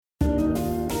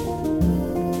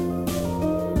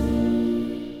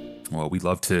Well, we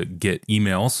love to get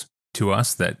emails to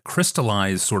us that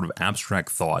crystallize sort of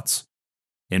abstract thoughts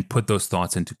and put those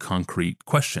thoughts into concrete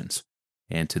questions.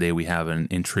 And today we have an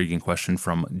intriguing question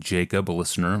from Jacob, a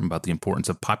listener, about the importance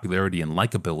of popularity and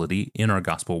likability in our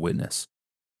gospel witness.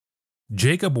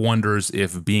 Jacob wonders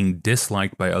if being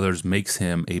disliked by others makes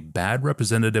him a bad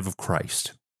representative of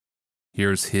Christ.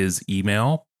 Here's his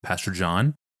email, Pastor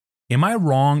John. Am I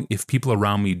wrong if people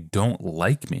around me don't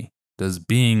like me? Does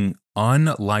being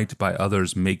unliked by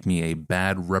others make me a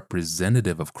bad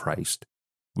representative of Christ?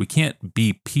 We can't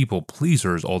be people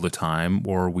pleasers all the time,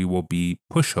 or we will be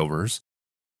pushovers.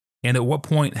 And at what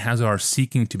point has our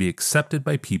seeking to be accepted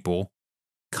by people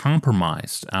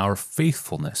compromised our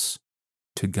faithfulness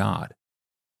to God?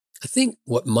 I think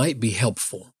what might be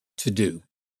helpful to do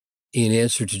in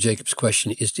answer to Jacob's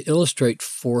question is to illustrate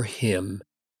for him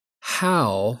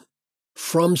how,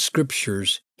 from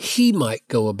scriptures, he might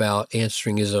go about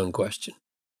answering his own question.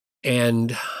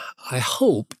 And I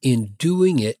hope in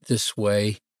doing it this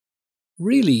way,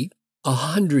 really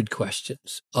 100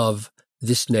 questions of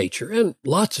this nature, and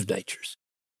lots of natures,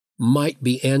 might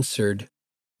be answered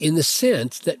in the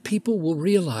sense that people will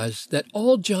realize that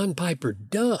all John Piper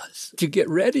does to get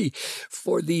ready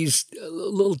for these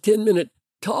little 10-minute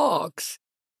talks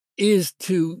is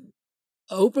to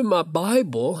open my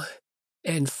Bible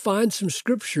and find some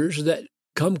scriptures that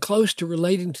come close to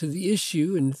relating to the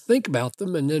issue and think about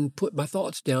them and then put my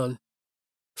thoughts down.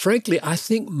 Frankly, I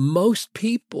think most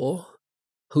people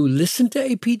who listen to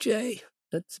APJ,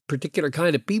 that's a particular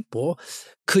kind of people,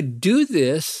 could do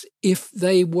this if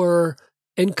they were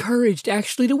encouraged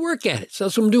actually to work at it. So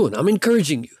that's what I'm doing. I'm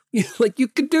encouraging you. Like, you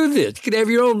could do this. You could have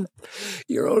your own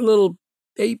little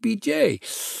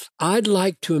APJ. I'd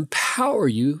like to empower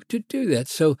you to do that.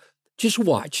 So just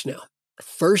watch now.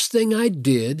 First thing I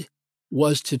did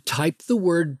was to type the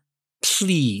word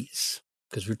please,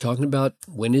 because we're talking about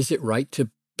when is it right to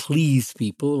please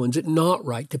people, when's it not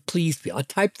right to please people. I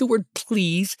typed the word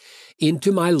please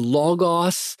into my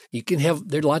Logos. There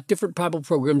are a lot of different Bible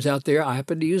programs out there. I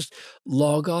happen to use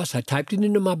Logos. I typed it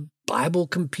into my Bible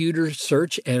computer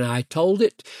search, and I told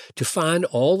it to find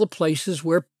all the places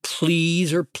where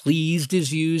please or pleased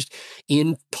is used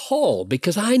in Paul,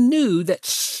 because I knew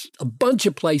that a bunch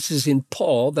of places in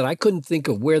Paul that I couldn't think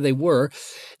of where they were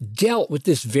dealt with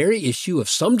this very issue of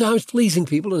sometimes pleasing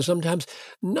people and sometimes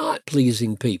not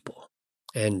pleasing people.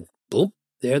 And boom,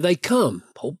 there they come.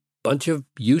 A whole bunch of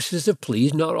uses of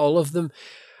please, not all of them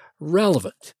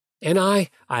relevant. And I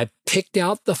picked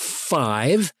out the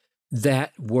 5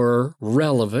 that were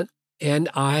relevant, and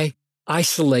I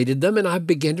isolated them, and I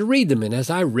began to read them. And as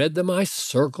I read them, I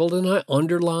circled and I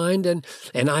underlined and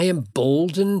I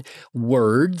emboldened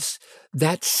words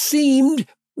that seemed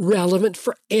relevant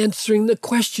for answering the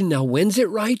question. Now, when's it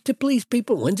right to please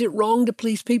people? When's it wrong to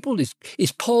please people?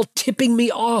 Is Paul tipping me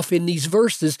off in these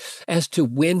verses as to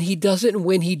when he does it and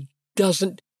when he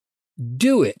doesn't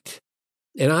do it?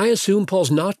 And I assume Paul's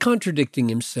not contradicting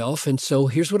himself. And so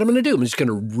here's what I'm going to do. I'm just going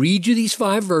to read you these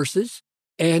 5 verses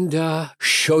and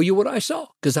show you what I saw,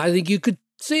 because I think you could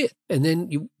see it. And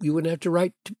then you wouldn't have to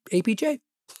write to APJ.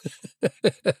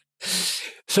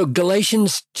 So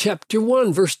Galatians chapter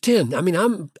 1, verse 10. I mean,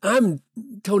 I'm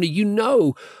Tony,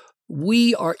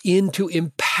 we are into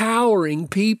empowering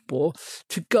people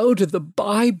to go to the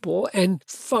Bible and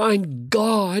find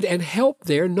God and help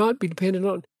there, not be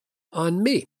dependent on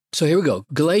me. So here we go.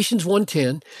 Galatians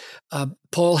 1:10.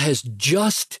 Paul has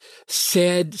just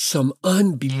said some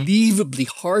unbelievably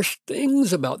harsh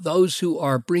things about those who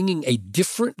are bringing a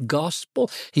different gospel.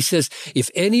 He says, if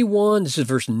anyone, this is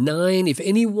verse 9, if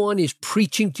anyone is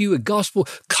preaching to you a gospel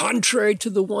contrary to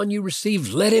the one you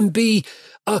received, let him be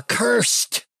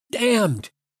accursed,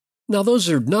 damned. Now, those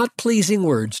are not pleasing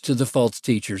words to the false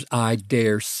teachers, I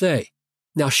dare say.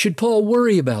 Now, should Paul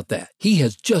worry about that? He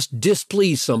has just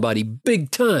displeased somebody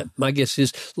big time. My guess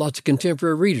is lots of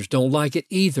contemporary readers don't like it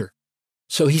either.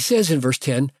 So he says in verse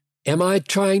 10, am I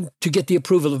trying to get the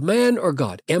approval of man or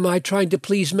God? Am I trying to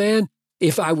please man?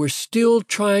 If I were still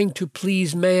trying to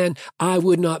please man, I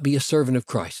would not be a servant of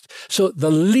Christ. So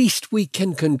the least we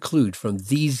can conclude from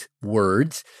these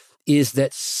words is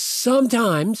that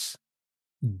sometimes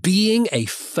being a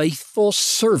faithful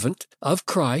servant of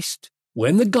Christ,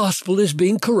 when the gospel is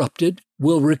being corrupted,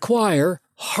 will require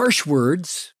harsh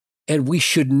words, and we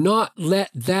should not let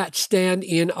that stand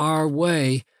in our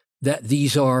way that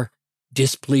these are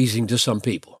displeasing to some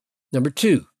people. Number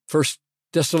 2, 1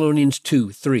 Thessalonians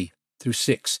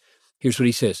 2:3-6. Here's what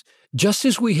he says. Just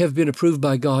as we have been approved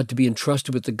by God to be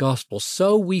entrusted with the gospel,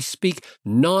 so we speak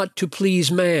not to please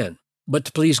man, but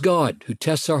to please God, who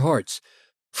tests our hearts.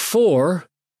 For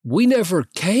We never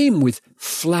came with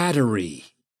flattery,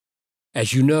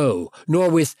 as you know, nor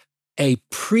with a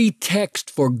pretext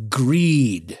for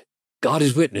greed. God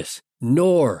is witness.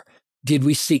 Nor did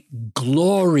we seek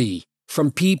glory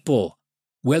from people,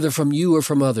 whether from you or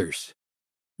from others.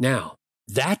 Now,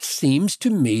 that seems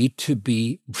to me to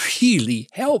be really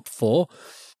helpful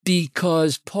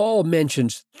because Paul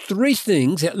mentions 3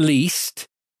 things at least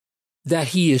that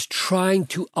he is trying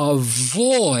to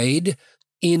avoid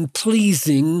in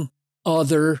pleasing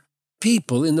other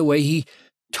people in the way he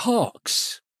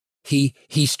talks.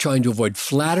 He's trying to avoid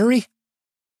flattery.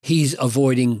 He's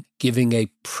avoiding giving a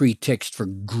pretext for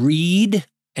greed,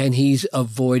 and he's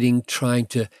avoiding trying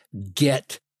to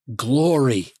get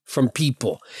glory from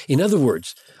people. In other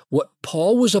words, what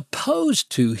Paul was opposed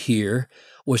to here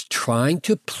was trying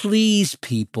to please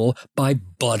people by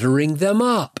buttering them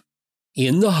up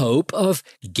in the hope of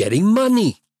getting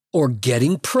money or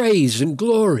getting praise and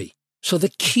glory. So the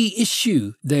key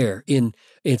issue there in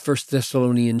 1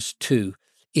 Thessalonians 2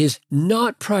 is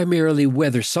not primarily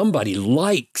whether somebody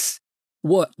likes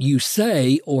what you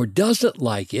say or doesn't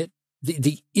like it.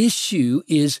 The issue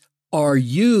is, are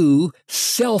you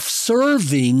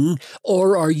self-serving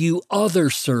or are you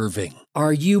other-serving?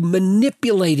 Are you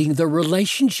manipulating the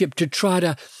relationship to try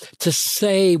to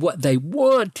say what they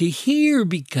want to hear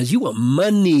because you want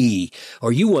money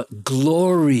or you want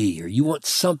glory or you want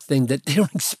something that they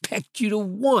don't expect you to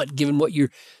want given what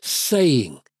you're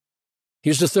saying?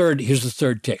 Here's the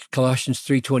third text, Colossians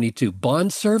 3:22.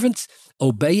 Bondservants,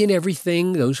 obey in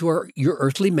everything those who are your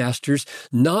earthly masters,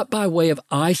 not by way of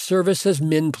eye service as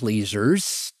men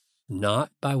pleasers,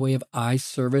 not by way of eye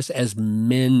service as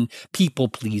men people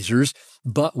pleasers,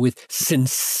 but with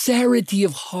sincerity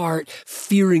of heart,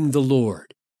 fearing the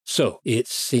Lord. So it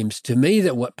seems to me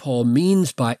that what Paul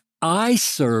means by eye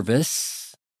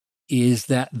service is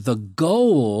that the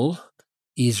goal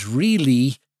is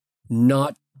really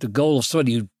not the goal of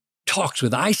somebody who talks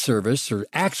with eye service or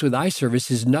acts with eye service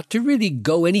is not to really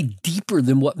go any deeper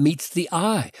than what meets the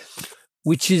eye,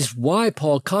 which is why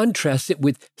Paul contrasts it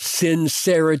with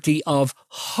sincerity of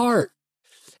heart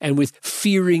and with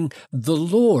fearing the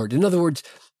Lord. In other words,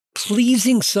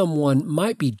 pleasing someone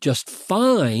might be just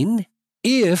fine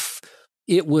if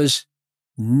it was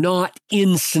not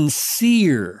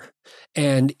insincere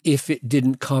and if it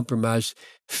didn't compromise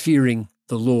fearing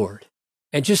the Lord.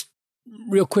 And just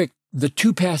real quick, the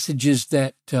 2 passages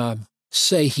that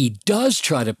say he does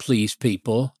try to please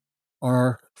people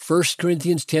are 1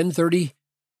 Corinthians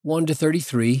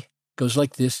 10:31-33, goes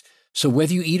like this. So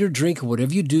whether you eat or drink or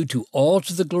whatever you do, to all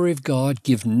to the glory of God,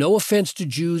 give no offense to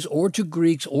Jews or to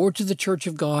Greeks or to the church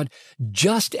of God,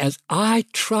 just as I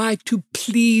try to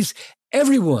please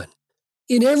everyone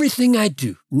in everything I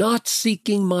do, not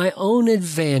seeking my own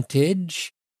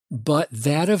advantage, but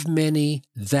that of many,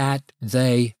 that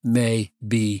they may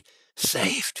be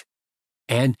saved.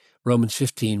 And Romans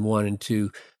 15:1-2,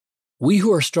 we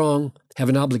who are strong have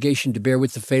an obligation to bear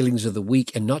with the failings of the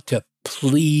weak and not to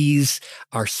please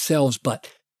ourselves, but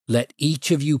let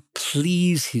each of you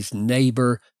please his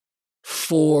neighbor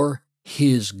for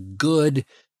his good,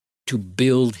 to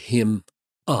build him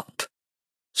up.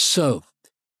 So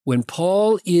when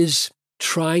Paul is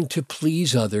trying to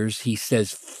please others, he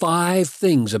says 5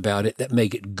 things about it that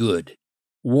make it good.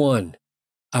 1,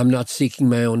 I'm not seeking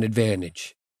my own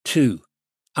advantage. 2,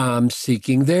 I'm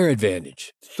seeking their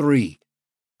advantage. 3,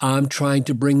 I'm trying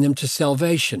to bring them to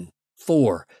salvation.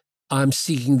 4, I'm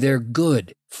seeking their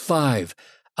good. 5,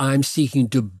 I'm seeking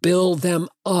to build them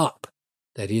up.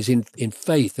 That is in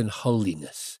faith and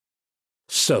holiness.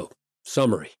 So,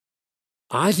 summary.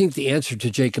 I think the answer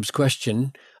to Jacob's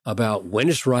question about when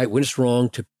it's right, when it's wrong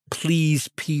to please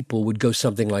people would go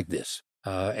something like this.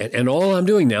 And all I'm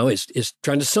doing now is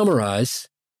trying to summarize.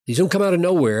 These don't come out of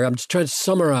nowhere. I'm just trying to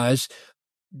summarize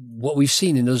what we've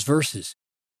seen in those verses.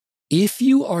 If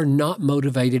you are not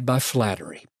motivated by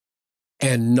flattery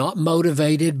and not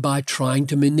motivated by trying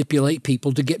to manipulate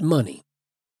people to get money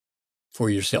for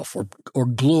yourself or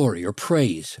glory or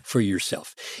praise for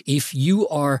yourself, if you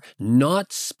are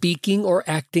not speaking or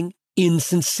acting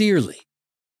insincerely,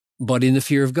 but in the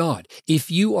fear of God,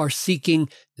 if you are seeking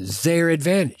their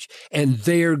advantage and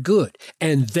their good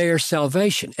and their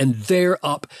salvation and their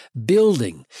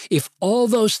upbuilding, if all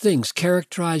those things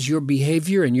characterize your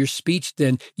behavior and your speech,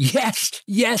 then yes,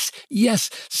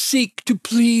 seek to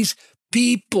please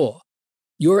people.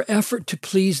 Your effort to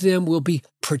please them will be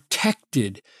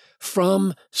protected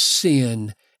from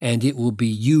sin, and it will be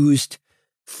used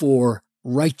for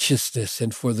righteousness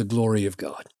and for the glory of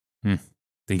God.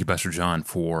 Thank you, Pastor John,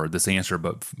 for this answer,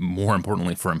 but more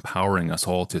importantly, for empowering us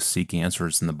all to seek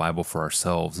answers in the Bible for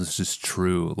ourselves. This is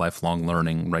true lifelong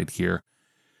learning right here.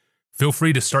 Feel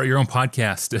free to start your own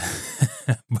podcast,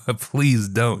 but please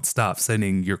don't stop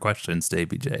sending your questions to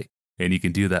APJ. And you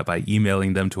can do that by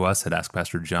emailing them to us at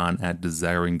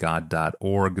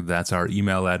askpastorjohn@desiringgod.org. That's our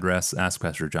email address,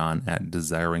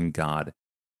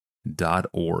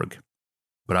 askpastorjohn@desiringgod.org.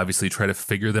 But obviously try to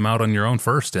figure them out on your own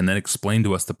first and then explain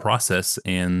to us the process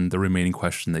and the remaining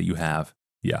question that you have.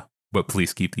 Yeah, but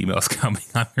please keep the emails coming.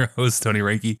 I'm your host, Tony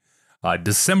Reinke.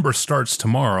 December starts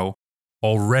tomorrow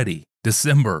already.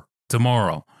 December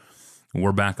tomorrow.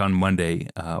 We're back on Monday.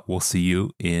 We'll see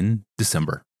you in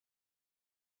December.